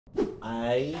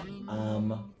I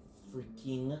am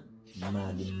freaking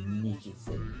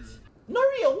magnificent.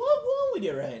 Noria, what going with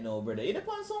you right now, brother? You depend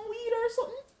on some weed or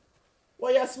something?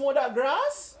 Why you smoke that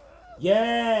grass?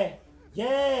 Yeah,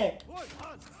 yeah.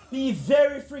 Be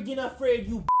very friggin' afraid,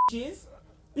 you bitches.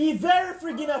 Be very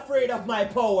friggin' afraid of my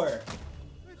power.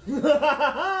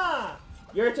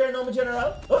 Your turn on me,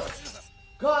 General.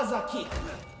 Gaza kick.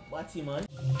 What's he, man?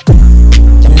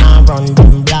 Them now run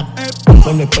them black.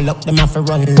 When we pull up, them have to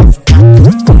run left.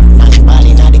 Man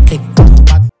balling at the click.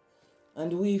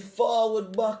 And we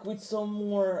forward back with some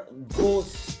more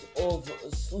Ghost of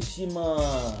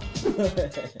Tsushima.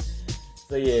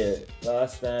 So yeah,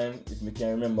 last time, if me can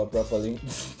remember properly,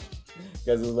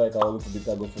 because it was like a little bit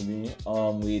ago for me,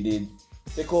 we did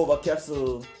take over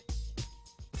castle.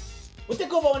 We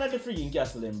take over one of the friggin'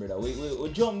 castle then, brother. We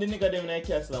jump the nigga them in the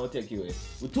castle and we take you away.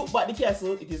 We took back the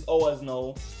castle, it is ours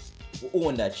now. We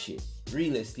own that shit.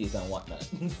 Real estate and whatnot.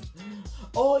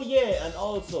 Oh yeah, and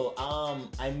also,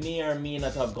 I may or may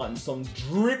not have gotten some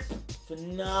drip for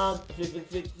now, for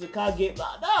Kage,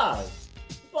 dog.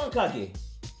 Upon Kage.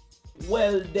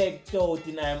 Well decked out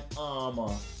in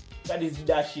armor. That is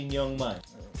dashing young man.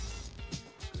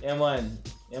 Yeah man,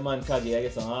 Kage, I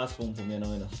get some ass pump from you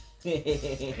know.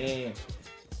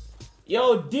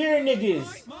 Yo, dear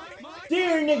niggas,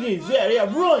 yeah,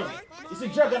 run! It's a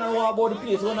dragon I walk about the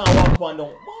place, when I walk up and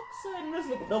down. Backside, let's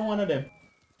look down one of them.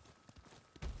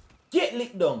 Get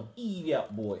licked down,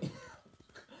 idiot boy.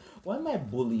 Why am I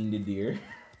bullying the deer?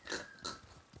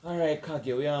 Alright,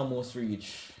 Kage, we almost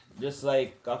reached. Just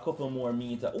like a couple more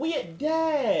meters. Wait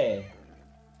there!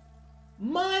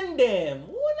 Man them!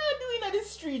 What are doing at the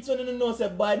streets when you know say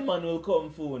bad man will come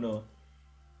for no?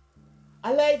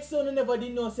 I like so you never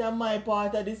did know say my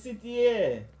part of the city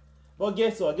here. But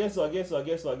guess what?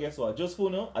 Just for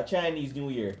now, a Chinese New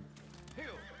Year.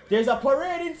 There's a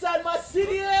parade inside my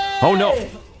city! Oh no!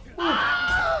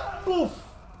 Poof!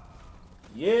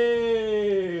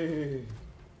 Yeah!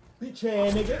 Bitch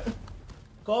hey, nigga.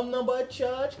 Come number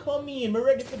charge, come in, we're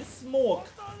ready for the smoke.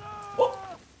 Oh!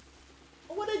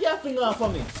 What did you finger off for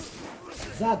me?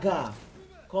 Zaga!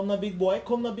 Come now big boy,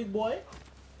 Come.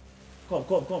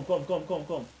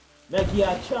 May I give you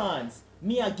a chance.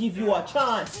 Me I give you a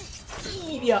chance.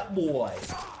 Idiot boy.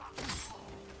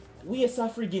 Waste a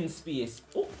friggin' space.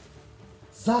 Oh.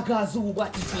 Zaga zoo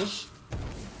batty fish.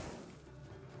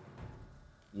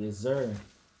 Yes sir.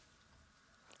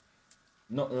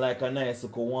 Nothing like a nice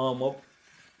little warm up.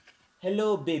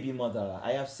 Hello baby mother,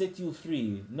 I have set you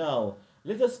free. Now,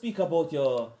 let us speak about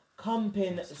your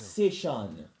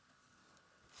compensation.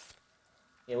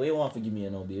 Yeah, what you want to give me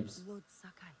now, babes?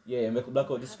 Yeah, make black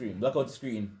out the screen.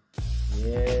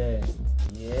 Yeah.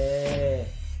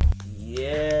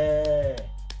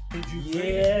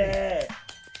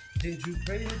 Did you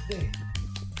pray today?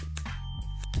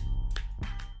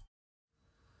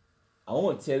 I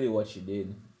won't tell you what she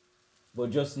did, but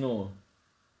just know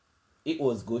it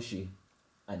was gushy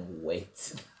and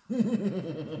wet.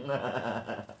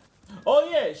 Oh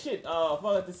yeah, shit. I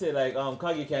forgot to say, like,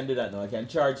 Kage can do that now. I can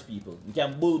charge people. You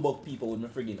can bullbuck people with my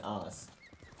friggin' ass.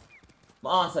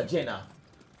 My ass a Jenna.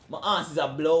 My ass is a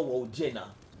blowout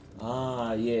Jenna.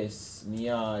 Ah yes, me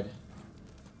yard.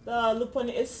 Look on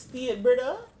the estate,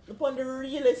 brother. Look on the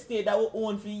real estate that we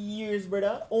own for years,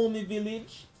 brother. Own me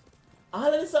village.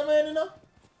 All of this, man, you know?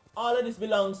 All of this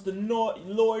belongs to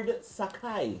Lord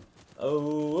Sakai.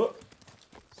 Oh.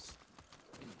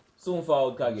 Soon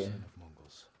forward, Kage.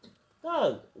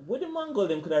 Dog, what the Mongol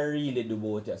them could have really do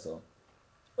about you, so?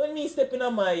 When me step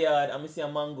in my yard and me see a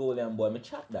Mongolian boy, me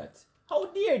chat that. How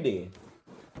dare they?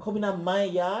 Coming in my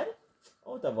yard?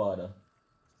 Out of order.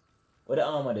 What the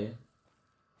armor there?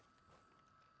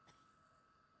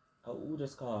 Oh, who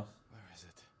just cough? Where is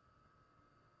it?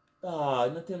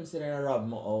 Dog, not tell me say they rob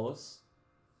my house.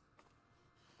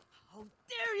 How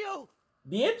dare you!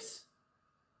 Babes?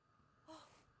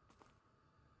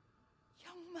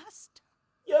 Young master.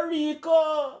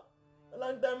 Eureka! A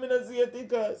long time I don't see you,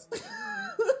 Tickers. I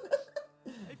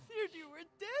feared you were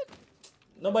dead.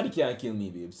 Nobody can kill me,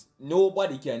 babes.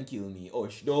 Nobody can kill me.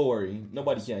 Osh, don't worry.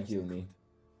 Nobody can kill me.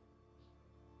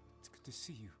 It's good to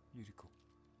see you, Yuriko.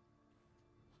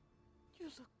 You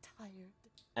look tired.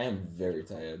 I am very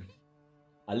tired.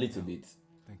 A little bit.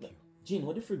 Thank you. Jean,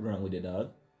 what the frig wrong with the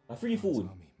dog? A free Khan's food.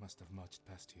 army must have marched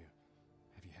past here.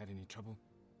 Have you had any trouble?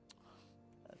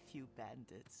 A few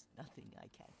bandits. Nothing I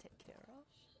can't take care of.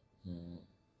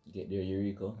 Get there,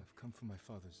 Eureka. I've come for my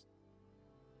father's.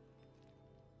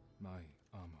 My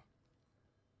armor.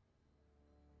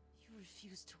 You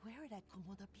refused to wear it at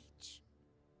Komoda Beach.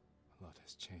 A lot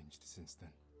has changed since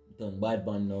then. Done bad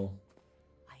man now.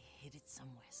 I hid it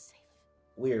somewhere safe.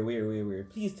 Where?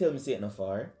 Please tell me say it no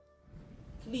far.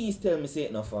 Please tell me say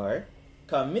it no far.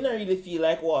 Cause me not really feel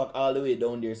like walk all the way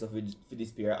down there so for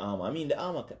this pair of armor. I mean the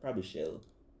armor can probably shell.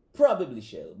 Probably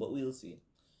shell, but we'll see.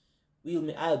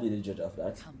 I'll be the judge of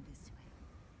that. Come this way.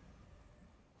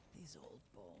 These old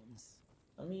bones.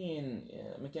 I mean,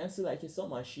 yeah, I can see like it's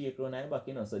something shake around my back,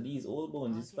 you know, so these old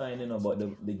bones is fine, you know, but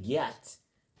the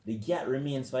gat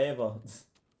remains forever.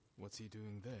 What's he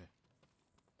doing there?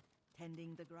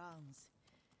 Tending the grounds.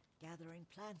 Gathering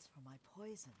plants for my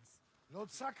poisons.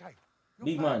 Lord Sakai.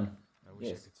 Big man. I wish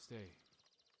Yes. I could stay.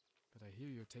 But I hear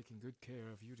you're taking good care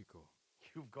of Yuriko.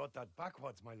 You've got that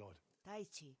backwards, my lord.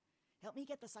 Taichi, help me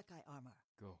get the Sakai armor.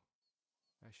 Go.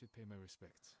 I should pay my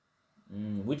respects.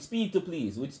 With speed to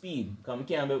please, with speed. Come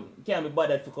can't be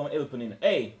bothered for come helping in.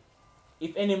 Hey,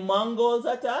 if any Mongols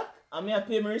attack, I may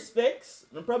pay my respects.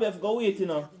 I probably have to go wait, you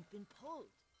know. Haven't been pulled.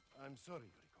 I'm sorry,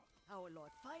 Yuriko. Our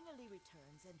lord finally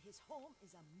returns and his home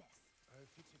is a mess. I'll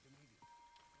fix it immediately.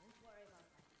 Don't worry about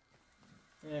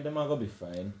that. Yeah, them are gonna be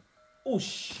fine.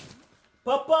 Oosh!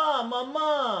 Papa,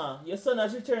 Mama, your son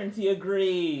has returned to your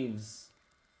graves.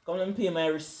 Come and pay my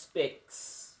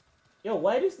respects. Yo,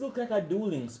 why this look like a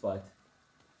dueling spot?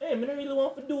 Hey, I don't really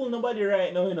want to duel nobody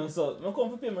right now, you know, so I'm come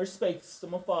to pay my respects to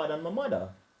my father and my mother.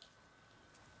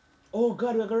 Oh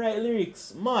God, we got write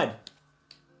lyrics. Mad.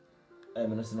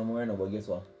 I'm not see no more now, but guess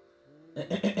what?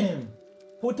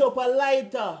 Put up a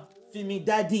lighter for me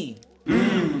daddy.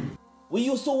 We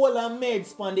used to hold our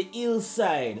meds on the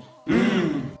hillside.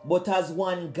 But as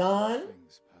one gone,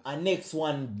 a next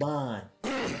one born.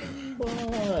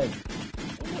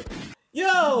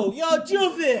 Yo,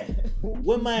 Juvie!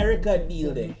 When my record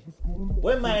deal there?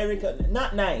 When my record...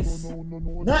 Not nice.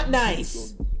 Not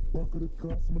nice.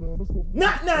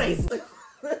 Not nice!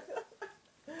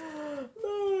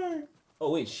 Oh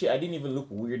wait, shit, I didn't even look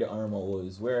where the armor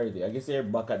was. Where are they? I guess they're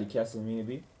back at the castle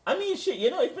maybe. I mean shit,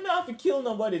 you know, if we don't have to kill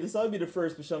nobody, this will be the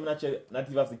first special I'm not even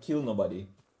have to kill nobody.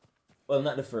 Well,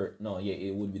 not the first. No, yeah,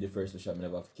 it would be the first special I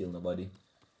never have to kill nobody.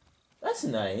 That's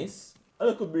nice. A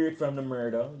little break from the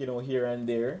murder, you know, here and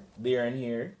there and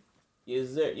here.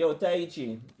 Is there? Yo,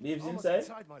 Taichi lives inside?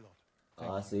 My lord.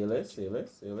 Ah, say less.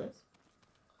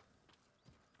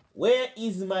 Where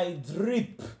is my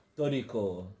drip,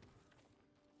 Toriko?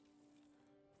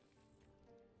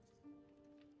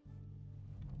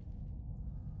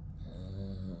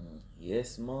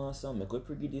 Yes, master. Make we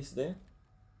pretty this there.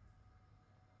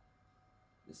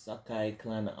 The Sakai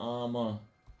clan armor.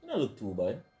 It don't look too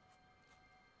bad.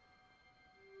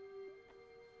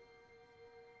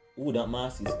 Ooh, that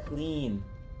mask is clean.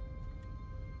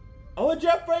 I will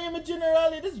drop from you, my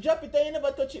general. Just drop it and you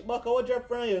never touch it back. I will drop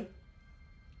from you.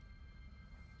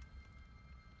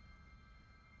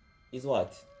 Is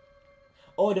what?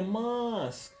 Oh, the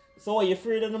mask. So are you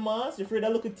afraid of the mask? You afraid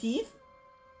of look at teeth?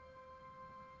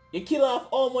 You kill off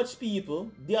how much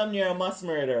people? Damn near a mass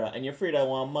murderer, and you're afraid of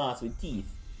one mask with teeth.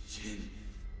 Jin,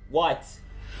 What?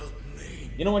 help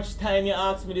me. You know how much time you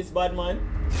asked me this, bad man?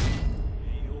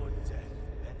 May your death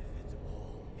benefit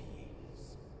all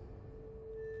beings.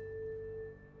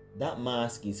 That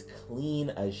mask is clean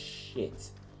as shit.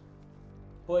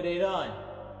 Put it on.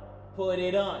 Put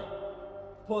it on.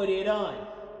 Put it on.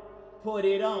 Put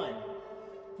it on.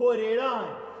 Put it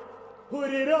on. Put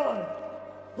it on.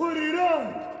 Put it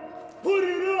on. Put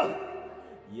it on.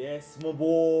 Yes, my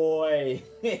boy.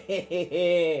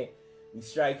 We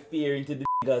strike fear into the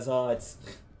niggas' hearts.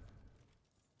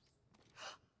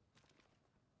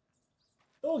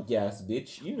 Oh, gas,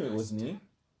 bitch. You knew it was me.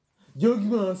 Young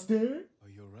master. Are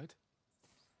you alright?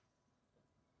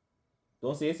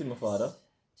 Don't say it's my father.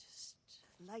 Just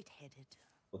lightheaded.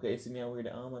 Okay, see me I wear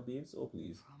the armor, babes? Oh,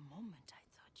 please. For a moment I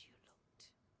thought you looked...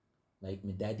 Like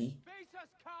me daddy? Face us,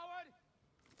 coward!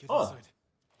 Get Oh. inside.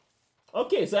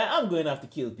 Okay, so I'm going to have to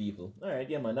kill people. Alright,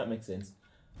 yeah, man, that makes sense.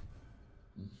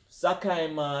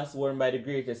 Sakai mask worn by the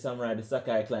greatest samurai of the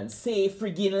Sakai clan. Say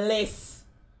friggin' less!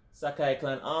 Sakai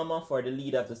clan armor for the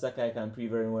leader of the Sakai clan,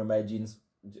 previously worn by Jin's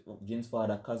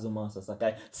father, Kazumasa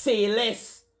Sakai. Say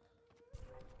less!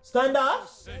 Stand off!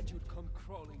 Said you'd come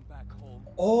crawling back home.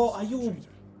 Oh, are you... You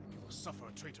will suffer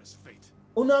a traitor's fate.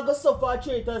 Oh, not gonna suffer a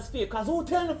traitor's fate, cause who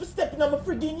tell me for stepping on my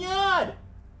friggin' yard?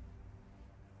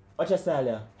 Watch your style,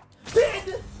 yeah.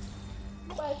 Dead!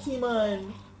 Batty,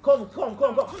 man. Come.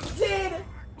 Dead!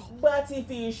 Batty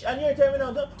fish. And you're telling me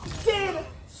now, dead!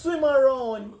 Swim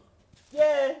around.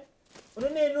 Yeah. You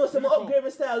don't need to know some upgrade my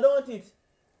style, don't it?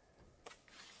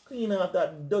 Clean off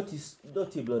that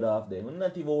dirty blood off them. I'm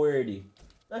not even worthy.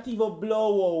 Not even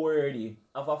blowout worthy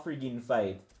of a friggin'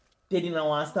 fight. Teddy now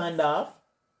want to stand off?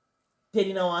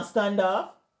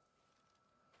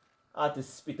 I have to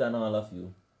spit on all of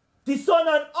you.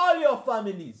 Dishonor and all your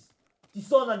families.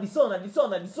 Dishonor, dishonor,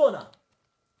 dishonor, dishonor.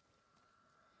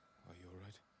 Are you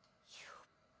alright? You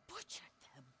butchered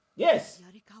them. Yes.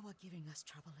 Yarikawa giving us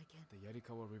trouble again. The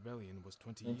Yarikawa rebellion was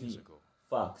 20 20. years ago.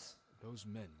 Facts. Those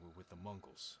men were with the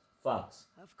Mongols. Facts.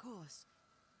 Of course.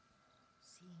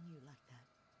 Seeing you like that,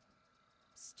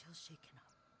 I'm still shaken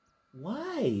up.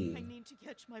 Why? I need to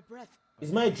catch my breath.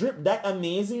 Is my drip that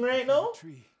amazing right now?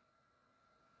 Tree.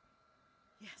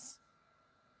 Yes.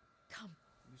 Come.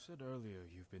 You said earlier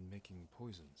you've been making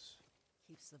poisons.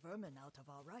 Keeps the vermin out of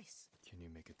our rice. Can you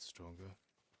make it stronger?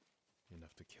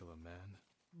 Enough to kill a man?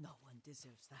 No one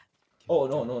deserves that. Can Oh,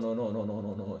 you no, do no, it? no, no, no, no,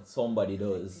 no, no. Somebody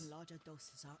does. In larger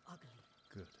doses are ugly.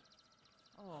 Good.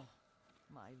 Oh,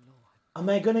 my lord. Am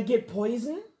I gonna get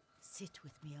poison? Sit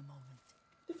with me a moment.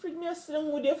 The freak me a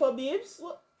sitting with you for babes?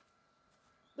 What?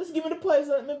 Just give me the poison,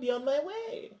 let me be on my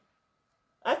way.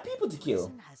 I have people to kill.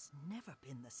 Poison has never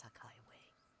been the Sakai way.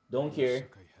 Don't care.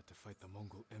 Sakai had to fight the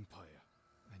Mongol Empire.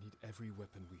 I need every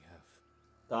weapon we have.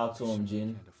 Talk to him,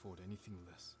 Jin. Can't afford anything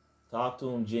less. Talk to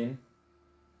him, Jin.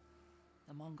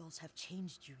 The Mongols have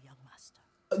changed you, young master.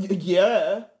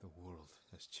 Yeah. The world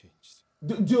has changed.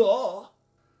 Duh.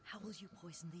 How will you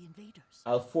poison the invaders?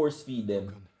 I'll force feed them.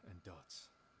 Gun and dots.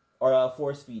 Or I'll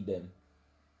force feed them.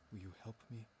 Will you help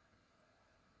me?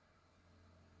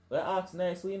 Well, ask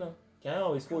nicely, you know. Can't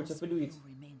always force you to do it. You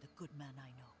remain the good man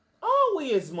I know.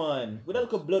 Always, man. With a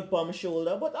little blood on my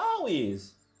shoulder, but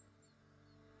always.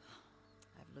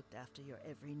 I've looked after your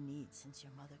every need since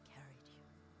your mother carried you.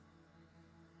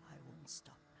 I won't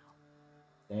stop now.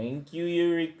 Thank you,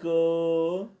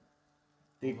 Yuriko.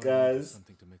 Because.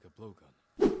 Something to make a blowgun.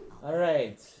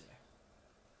 Alright.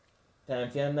 Time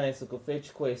for a nice little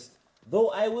fetch quest. Though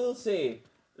I will say,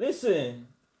 listen,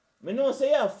 me know say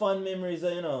you have fond memories,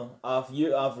 you know, of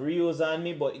Ryuza and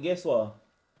me, but guess what?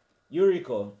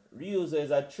 Yuriko, Ryuza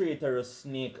is a traitorous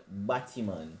snake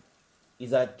Batman.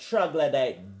 He's a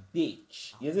troglodyte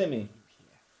bitch. You see me?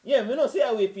 Yeah, me know say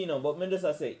I wait for you know, but me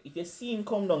just say, if you see him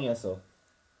come down here, so,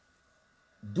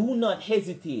 do not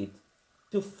hesitate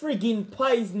to friggin'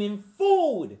 poison him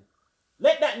food.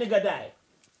 Let that nigga die.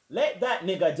 Let that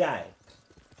nigga die.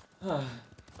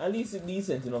 At least it's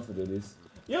decent enough to do this.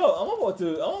 Yo, I'm about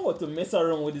to mess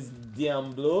around with this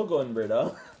damn blowgun,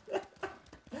 brother.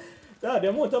 The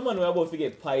amount of man we're about to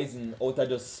get poison out of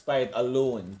just spite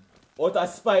alone. Out of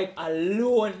spite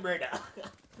alone, brother.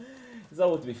 It's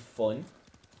about to be fun.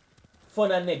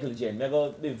 Fun and negligent. I'm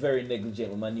going to be very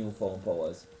negligent with my newfound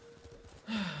powers.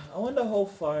 I wonder how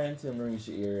far until I reach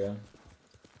the area.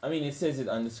 I mean, it says it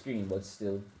on the screen, but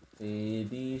still.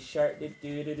 Baby shark,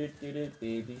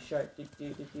 baby shark,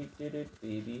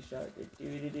 baby shark,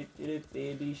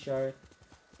 baby shark,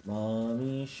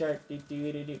 mommy shark,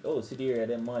 oh, see the area,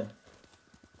 them mud.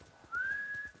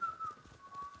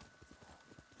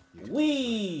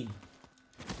 Wee!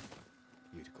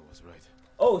 Yuriko was right.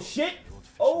 Oh shit!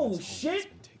 Oh shit!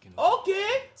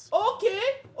 Okay! Okay!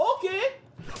 Okay!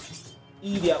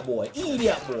 Idiot boy!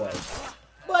 Idiot boy!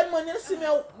 Bad man, you see me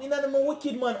out in my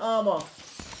wicked man armor.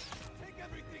 Take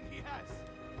everything he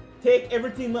has. Take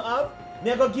everything I have.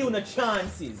 Me I go give you no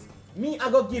chances. Me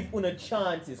I go give you no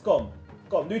chances. Come.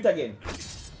 Come, do it again.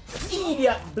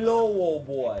 Idiot blow,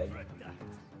 boy.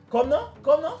 Come now.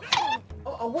 Come now.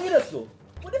 Oh, wait a slow.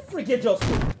 What the freak you just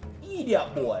do?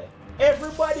 Idiot boy.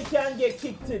 Everybody can get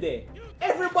kicked today.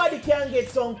 Everybody can get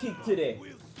some kick today.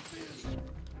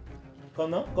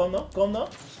 Come now. Come now. Come now.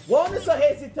 One is so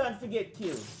hesitant to get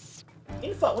killed.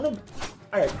 In fact,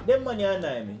 alright, them man you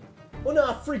annoy me. You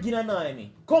know friggin' annoy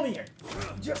me. Come here.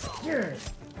 Just here.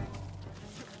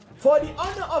 For the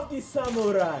honor of the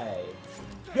samurai,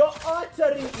 your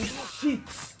artery is shit.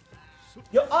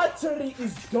 Your artery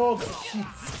is dog shit.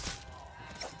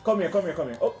 Come here, come here, come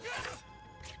here. Oh.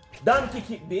 Donkey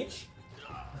kick, bitch.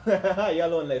 You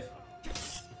alone left.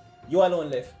 You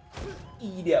alone left.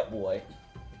 Idiot boy.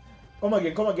 Come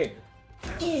again, come again.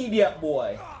 Idiot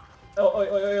boy. Oh,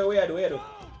 where you do?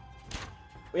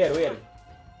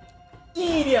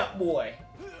 Idiot boy.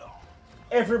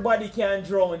 Everybody can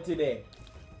drown today.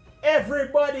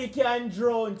 Everybody can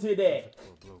drown today.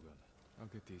 I'll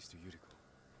get these to Yuriko.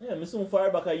 Yeah, me soon fire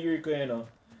back at Yuriko, you know.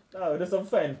 No, there's some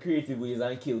fun creative ways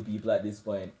and kill people at this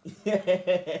point.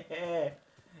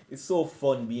 It's so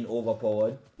fun being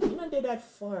overpowered. You not did that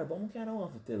far, but I kind of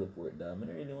want to teleport down. I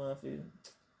don't really want to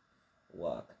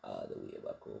walk all the way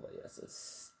back over here. So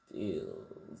still,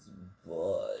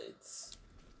 but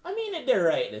I mean it they're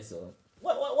right there, so.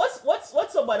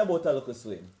 What's so bad about a local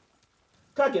swim?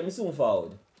 Can't get me soon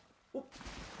forward. Oop.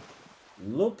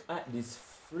 Look at this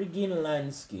friggin'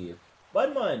 landscape.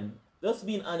 But man, just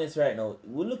being honest right now,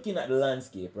 we're looking at the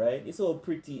landscape, right? It's all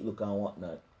pretty look and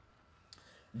whatnot.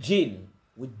 Jin,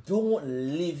 we don't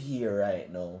live here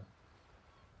right now.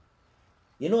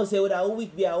 You know, say would a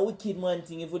wicked man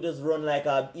thing if we just run like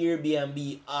a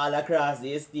Airbnb all across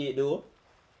the estate though.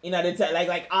 In the time,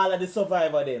 like all of the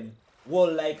survivor them.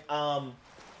 Well, like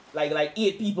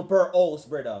 8 people per house,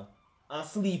 brother. And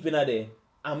sleep in a day.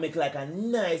 And make like a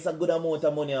good amount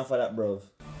of money off of that, bro.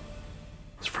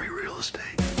 It's free real estate.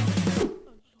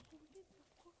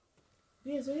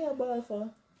 Yes, what you a ball for?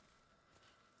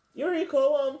 Eureka,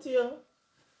 want you.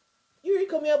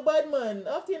 Eureka, me a bad man.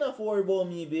 After you not worry about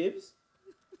me, babes.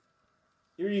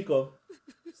 Eureka,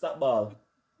 stop ball.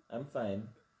 I'm fine.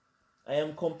 I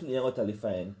am completely and utterly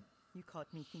fine. You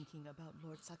caught me thinking about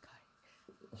Lord Sakai.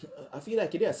 I feel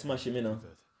like you did smash him, you know.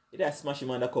 You did smash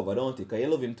him undercover, don't you? Because you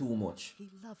love him too much. He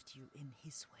loved you in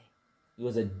his way. He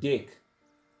was a dick.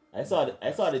 I saw the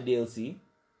DLC.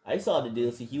 I saw the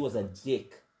DLC. He was a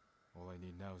dick. All I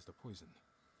need now is the poison.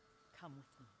 Come with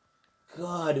me.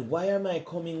 God, why am I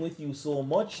coming with you so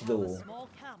much, I though? have a small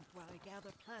camp where I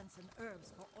gather plants and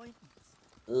herbs for ointments.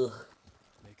 Ugh.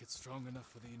 Make it strong enough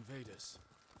for the invaders.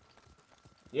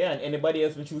 Yeah, and anybody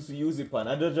else will choose to use it on.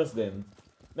 I don't just them.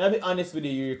 May I be honest with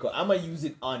you, Eureka. I'ma use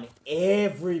it on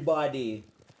everybody.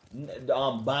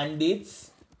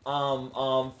 Bandits,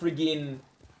 friggin'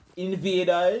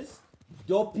 invaders,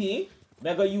 dopey.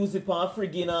 May I go use it on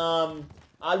friggin'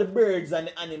 all the birds and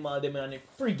the animal them and the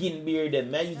friggin' bear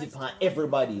them. May I use it on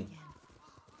everybody.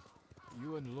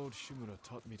 You and Lord Shimura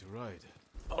taught me to ride.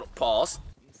 Oh, pause.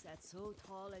 You sat so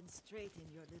tall and straight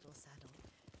in your little saddle.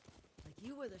 Like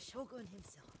you were the Shogun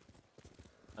himself.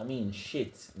 I mean,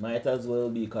 shit. Might as well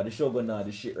be, because the Shogun not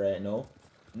the shit right now.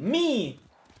 Me!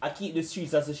 I keep the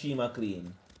streets of Tsushima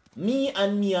clean. Me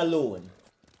and me alone.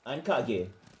 And Kage.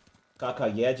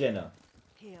 Kakage Ajena.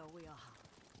 Here we are.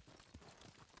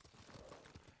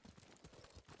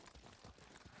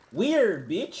 Weird,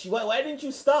 bitch. Why didn't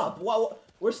you stop?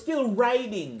 We're still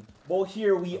riding. But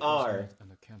here we are.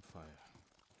 And a campfire.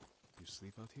 You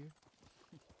sleep out here?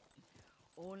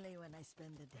 Only when I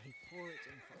spend the day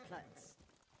foraging for plants.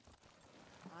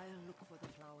 I'll look for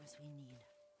the flowers we need.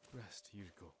 Rest,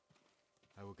 Yuriko.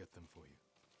 I will get them for you.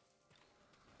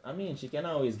 I mean, she can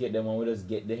always get them when we just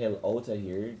get the hell out of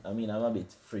here. I mean, I'm a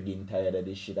bit friggin' tired of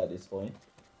this shit at this point.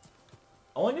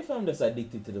 I wonder if I'm just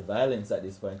addicted to the violence at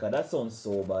this point, because that sounds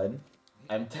so bad.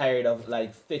 I'm tired of,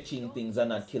 like, fetching things and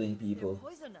not killing people.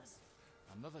 They're poisonous.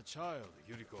 I'm not a child,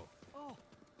 Yuriko. Oh,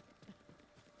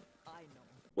 I know.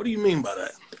 What do you mean by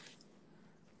that?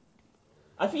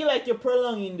 I feel like you're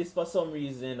prolonging this for some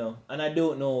reason, you know, and I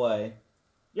don't know why.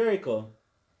 Yuriko,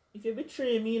 if you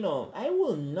betray me, you know, I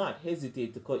will not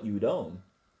hesitate to cut you down.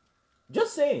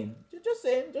 Just saying. Just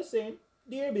saying.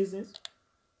 Do your business.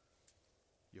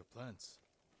 Your plants.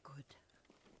 Good.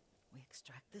 We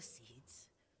extract the seeds,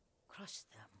 crush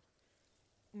them,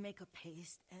 make a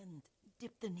paste, and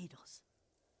dip the needles.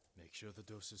 Make sure the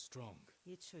dose is strong.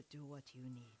 It should do what you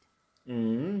need.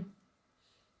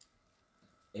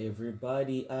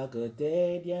 Everybody I go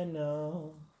dead, you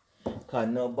know. Cause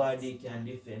nobody can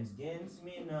defend against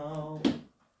me now.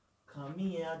 Come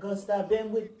here, I go stab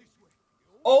them with...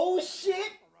 Oh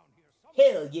shit!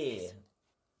 Hell yeah!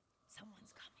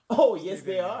 Someone's coming. Oh yes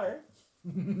they are.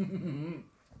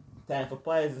 Time for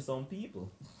poison some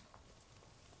people.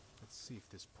 Let's see if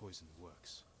this poison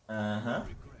works. Uh-huh.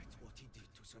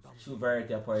 Shoot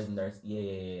variety of poison darts.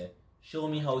 Yeah. Show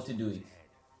me how to do it.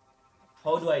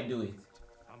 How do I do it?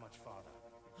 How much farther?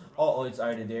 Oh, it's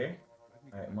already there.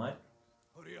 Alright, Matt.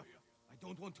 Hurry up. I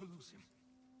don't want to lose him.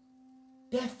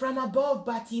 Death from above,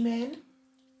 Batman.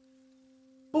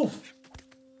 Poof.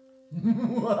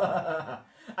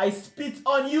 I spit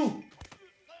on you.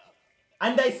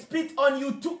 And I spit on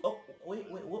you too. Oh, wait.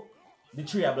 What? The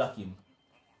tree I block him.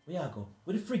 Where you go?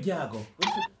 Where the frig you go?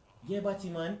 Yeah,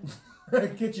 Batman.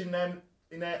 Catch him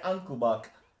in an ankle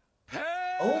back.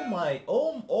 Oh my.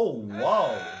 Oh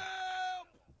wow.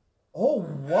 Oh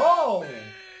wow.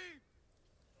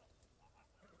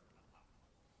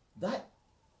 That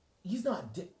he's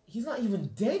not even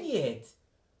dead yet.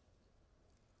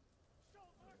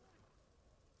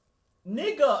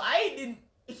 Nigga, I didn't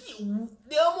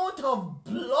the amount of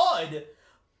blood.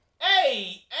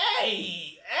 Hey,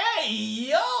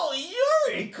 yo,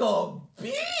 Eureka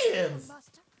Beams.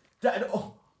 That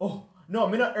no,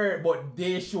 me not hurt, but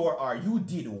they sure are. You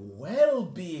did well,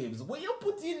 babes. What you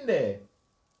put in there?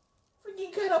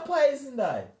 Freaking kind of poison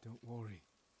that. Don't worry.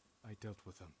 I dealt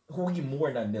with them. We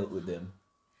more than dealt with them.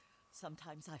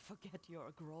 Sometimes I forget you're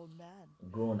a grown man.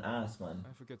 Grown ass, man.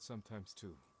 I forget sometimes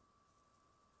too.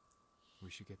 We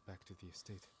should get back to the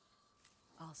estate.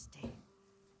 I'll stay.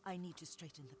 I need to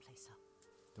straighten the place up.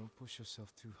 Don't push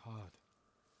yourself too hard.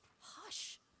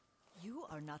 Hush! You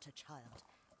are not a child,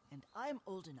 and I'm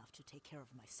old enough to take care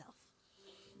of myself.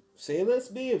 Say less,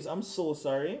 babes. I'm so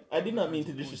sorry. I did not mean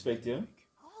to disrespect you.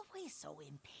 Always so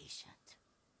impatient.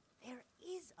 There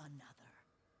is another.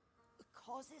 It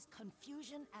causes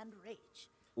confusion and rage.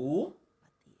 Ooh?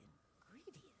 But the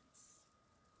ingredients,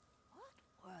 what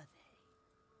were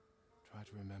they? Try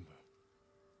to remember.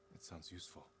 It sounds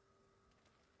useful.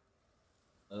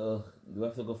 Do I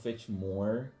have to go fetch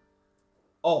more?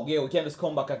 Oh, yeah, we can just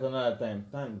come back at another time.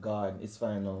 Thank God, it's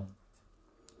fine now.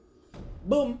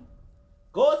 Boom!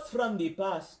 Ghosts from the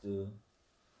past too.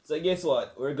 So guess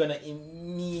what? We're gonna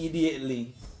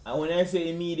immediately, and when I say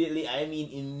immediately, I mean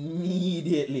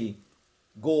immediately,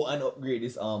 go and upgrade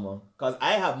this armor. Cause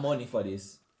I have money for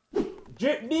this.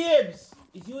 Drip Babes!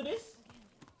 Is you this?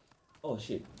 Oh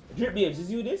shit. Drip Babes, is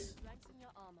you this?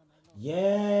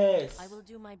 Yes! I will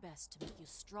do my best to make you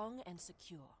strong and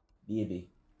secure. Baby.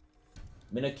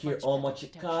 Me not care how much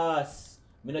it costs.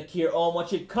 Me not care how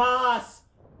much it costs.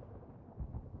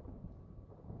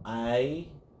 I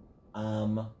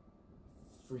am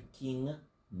freaking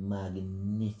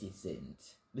magnificent.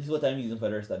 This is what I'm using for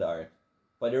the rest of the art.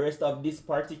 For the rest of this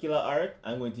particular art,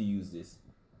 I'm going to use this.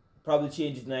 Probably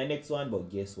change it in the next one,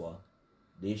 but guess what?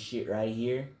 This shit right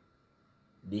here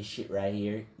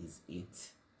is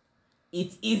it.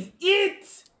 It is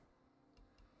it!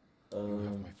 You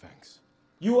have my thanks.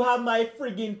 You have my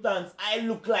friggin' thanks. I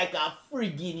look like a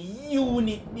friggin'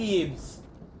 unit, babes.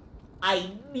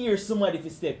 I dare somebody to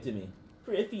step to me.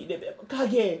 Pray feet them.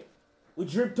 Kage, we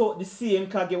dripped out the same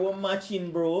Kage. We're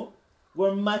matching, bro.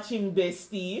 We're matching,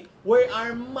 bestie. We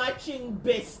are matching,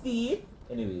 bestie.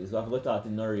 Anyways, we have to go talk to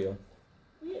Norio.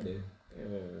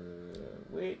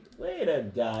 Wait a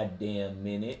goddamn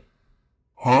minute.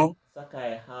 Huh?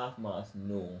 Sakai half mask,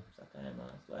 no. Sakai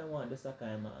mask. Do I want the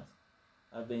Sakai mask?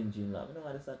 Avenging love. No,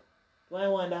 do I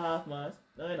want the half mask?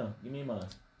 No. Give me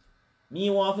mask. Me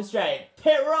want to strike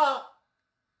terror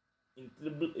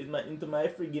into my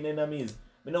friggin' enemies.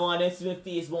 Me no want them to see my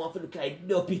face, but want to look like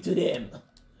dopey to them.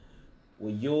 Oh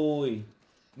yo,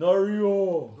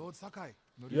 Norio. Lord Sakai.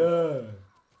 Yeah,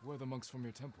 Where are the monks from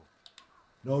your temple?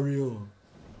 Norio.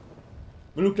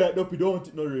 Me look like dopey, don't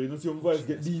it, Norio? You don't see my voice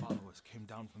get deep. Followers came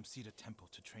down from Cedar Temple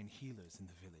to train healers in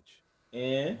the village.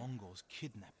 Eh? Mongols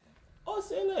kidnapped them. Oh,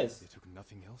 say less. They took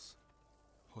nothing else?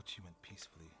 Hochi went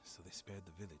peacefully, so they spared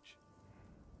the village.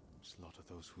 Slaughter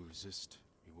those who resist.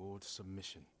 Reward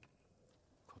submission.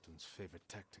 Cotton's favorite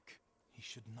tactic. He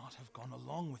should not have gone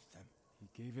along with them. He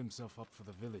gave himself up for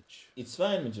the village. It's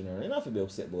fine, my general. You don't have to be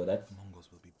upset about that. The Mongols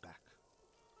will be back.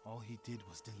 All he did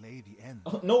was delay the end.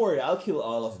 Oh, no worry, I'll kill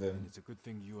all of And them. it's a good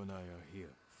thing you and I are here.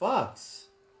 Facts.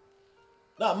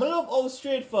 Now, I love how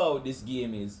straightforward this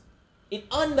game is. It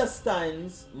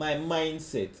understands my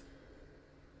mindset.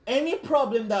 Any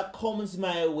problem that comes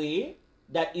my way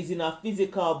that is in a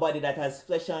physical body that has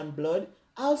flesh and blood,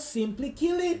 I'll simply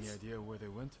kill it. Any idea where they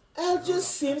went? I'll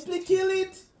just simply kill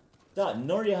it. That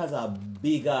Nori has a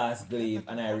big ass glaive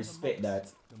and I respect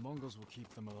that. The Mongols will keep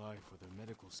them alive for their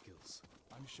medical skills.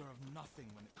 I'm sure of nothing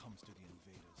when it comes to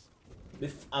the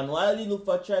invaders. And while you look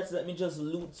for traps, let me just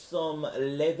loot some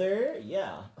leather.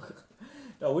 Yeah.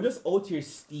 No, we're just out here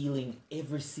stealing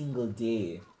every single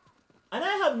day. And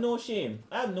I have no shame.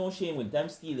 I have no shame with them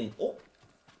stealing. Oh.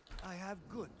 I have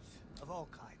goods of all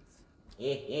kinds.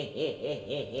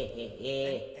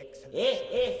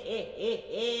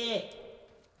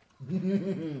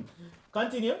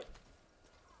 Continue.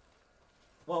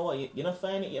 What, you not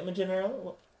find it yet, my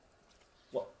general?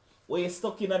 What, you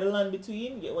stuck in the land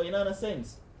between? What, you not in a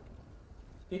sense?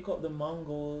 Pick up the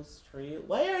Mongols trail.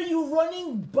 Why are you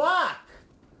running back?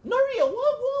 Noria,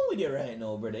 what's wrong with you right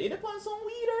now, brother? You depend some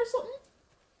weed or something?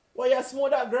 Why you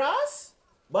smoke that grass?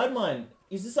 Bad man,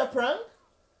 is this a prank?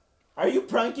 Are you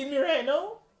pranking me right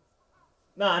now?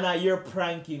 Nah, you're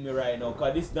pranking me right now,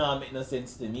 cause this don't make no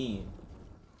sense to me.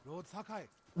 Lord Sakai.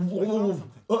 Whoa,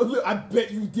 I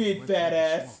bet you did, fat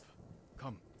ass.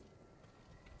 Come.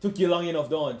 Took you long enough,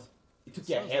 don't? It took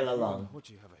you Sounds hella like you long. and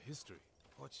Hochi have a history.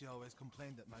 Hochi always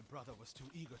complained that my brother was too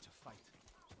eager to fight.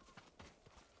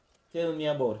 Tell me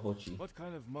about Hochi. What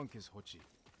kind of monk is Hochi?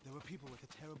 There were people with a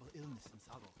terrible illness in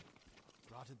Sago.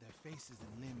 Rotted their faces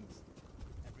and limbs.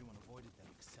 Everyone avoided them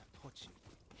except Hochi.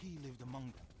 He lived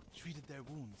among them, treated their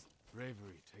wounds.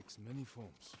 Bravery takes many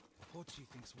forms. Hochi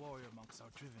thinks warrior monks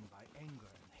are driven by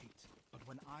anger and hate. But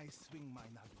when I swing my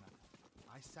nagna,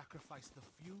 I sacrifice the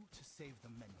few to save the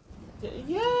many.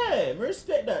 Yeah, I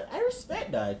respect that. I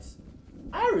respect that.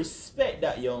 I respect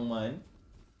that, young man.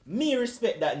 Me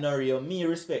respect that, Norio. Me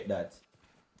respect that.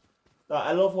 So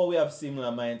I love how we have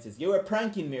similar mindsets. You were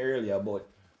pranking me earlier, but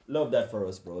love that for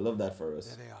us, bro. Love that for us.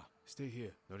 There they are. Stay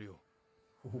here, Norio.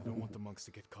 I don't want the monks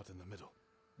to get caught in the middle.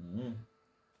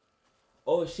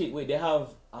 Oh shit, wait, they have...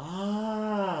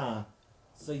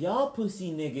 So y'all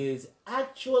pussy niggas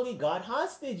actually got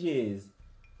hostages.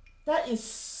 That is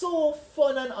so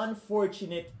fun and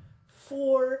unfortunate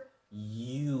for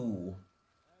you.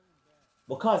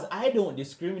 Because I don't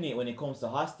discriminate when it comes to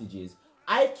hostages.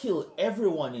 I kill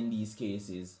everyone in these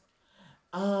cases.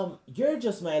 You're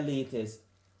just my latest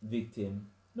victim.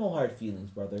 No hard feelings,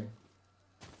 brother.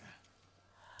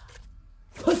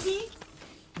 Pussy!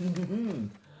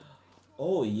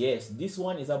 Oh yes, this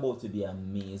one is about to be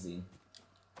amazing.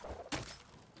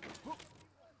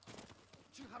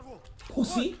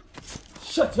 Pussy!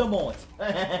 Shut your mouth!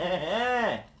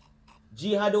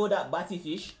 Jihado, that batty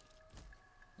fish.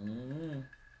 And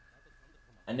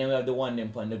then we have the one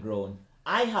them on the ground.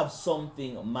 I have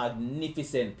something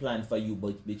magnificent planned for you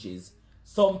bitches.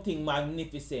 Something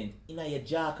magnificent. In your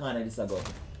jaw corner this ago.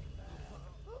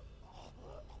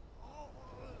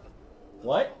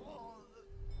 What?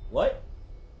 What?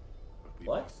 But we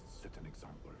What? must set an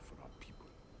example for our people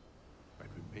by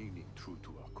remaining true to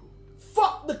our code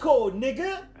Fuck the code,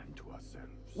 nigga! and to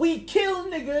ourselves. We kill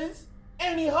niggas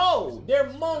anyhow. They're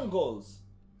Mongols.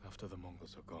 After the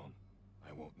Mongols are gone,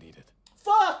 I won't need it.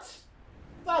 Facts!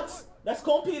 Facts! That's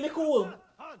completely cool.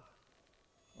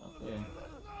 Okay.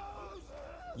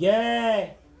 Yeah!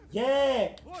 Yeah!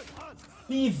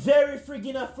 Be very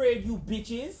friggin' afraid, you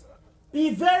bitches!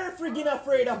 Be very friggin'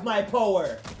 afraid of my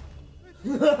power!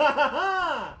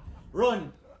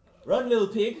 Run! Run, little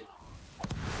pig!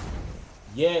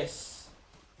 Yes!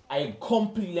 I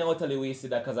completely and utterly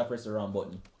wasted that because I pressed the wrong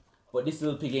button. But this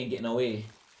little pig ain't getting away.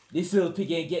 This little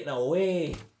pig ain't getting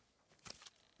away!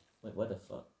 Wait, what the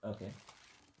fuck? Okay.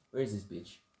 Where's this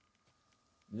bitch?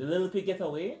 Did the little pig get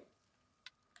away?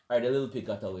 Alright, the little pig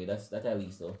got away. That's at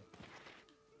least though.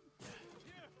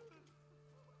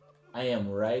 I am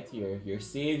right here. Your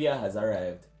savior has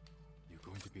arrived. You're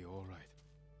going to be all right.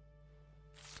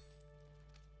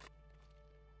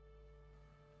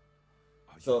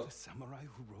 Are So- you the samurai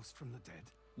who rose from the dead?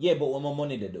 Yeah, but what my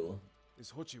money they do?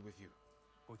 Is Hochi with you?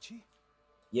 Ochi?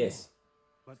 Yes.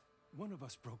 But one of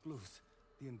us broke loose.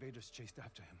 The invaders chased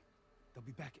after him. They'll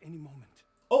be back any moment.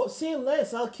 Oh, say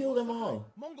less. I'll kill them all.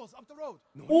 Mongols up the road!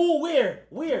 No, Oh, where?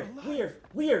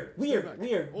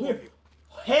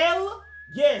 Hell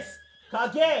yes.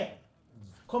 Kage.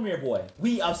 Come here, boy.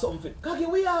 We have something. Kage,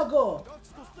 we all go.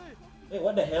 Wait,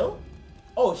 what the hell?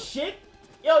 Oh, shit.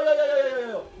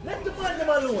 Yo. Let the man them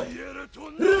alone.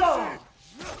 Rah!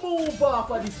 Move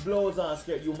off of this blows and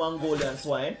skirt, you Mongolian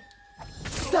swine.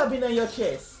 Stabbing at your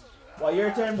chest. What,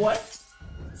 your turn, boy?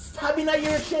 Stabbing at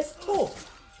your chest too.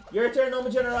 Your turn now, my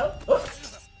general.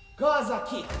 Gaza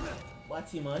kick.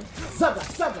 What's he, man?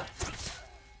 Saga.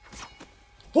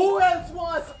 Who else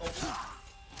wants...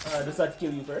 Alright, just have to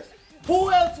kill you first.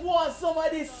 Who else wants some of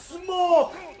this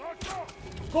smoke?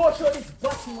 Go show this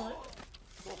batty, man.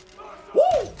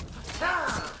 Woo!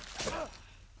 Ah!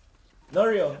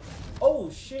 Norio. Oh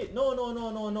shit.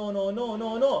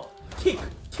 No. Kick.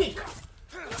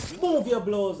 Move your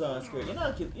blows on skirt. You're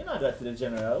not that to the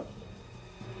general.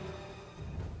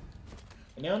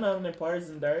 And you don't have any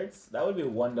poison darts? That would be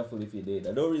wonderful if you did.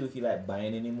 I don't really feel like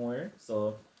buying anymore. So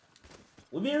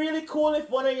it would be really cool if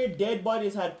one of your dead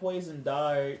bodies had poison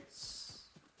darts.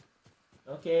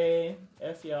 Okay.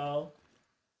 F y'all.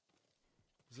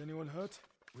 Is anyone hurt?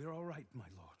 we're all right, my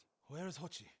lord. Where is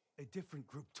Hochi? A different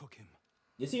group took him.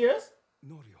 You serious?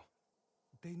 Norio.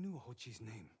 They knew Hochi's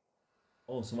name.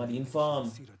 Oh, somebody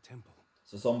informed. Cedar Temple.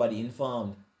 So somebody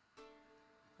informed.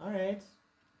 Alright.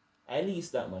 I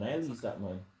leased that man.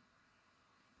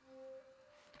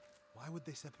 Why would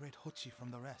they separate Hochi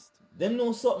from the rest? Them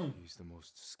know something. He's the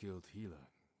most skilled healer.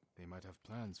 They might have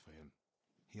plans for him.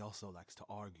 He also likes to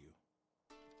argue.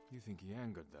 You think he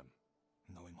angered them?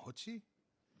 Knowing Hochi?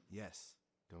 Yes.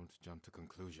 Don't jump to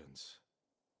conclusions.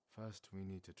 First, we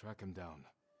need to track him down.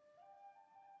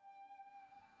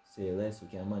 Say less, we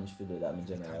can manage to do that, my Time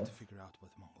general. to figure out where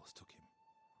the Mongols took him.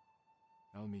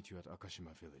 I'll meet you at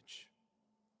Akashima village.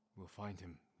 We'll find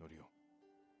him, Norio.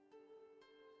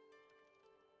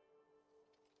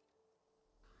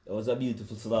 That was a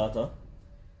beautiful slaughter.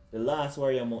 The last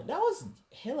warrior mount. That was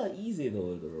hella easy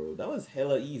though, bro. That was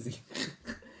hella easy.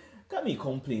 Got me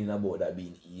complaining about that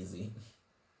being easy.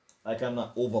 Like I'm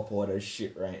not overpowered as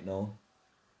shit right now.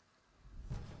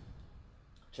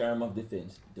 Charm of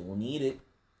defense. Don't need it.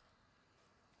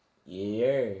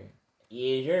 Yeah.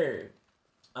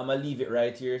 I'ma leave it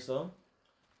right here, so.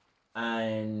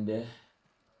 And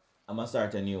I'ma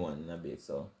start a new one in a bit,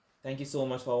 so. Thank you so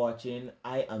much for watching.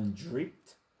 I am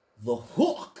dripped the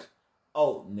hook.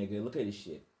 Oh, nigga, look at this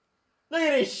shit. Look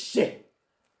at this shit.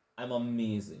 I'm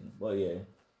amazing. But yeah,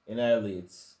 in early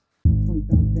it's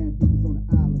 20,000 damn bitches on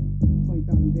the island.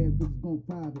 20,000 damn bitches going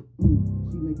private.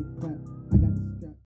 She make it clap. I got the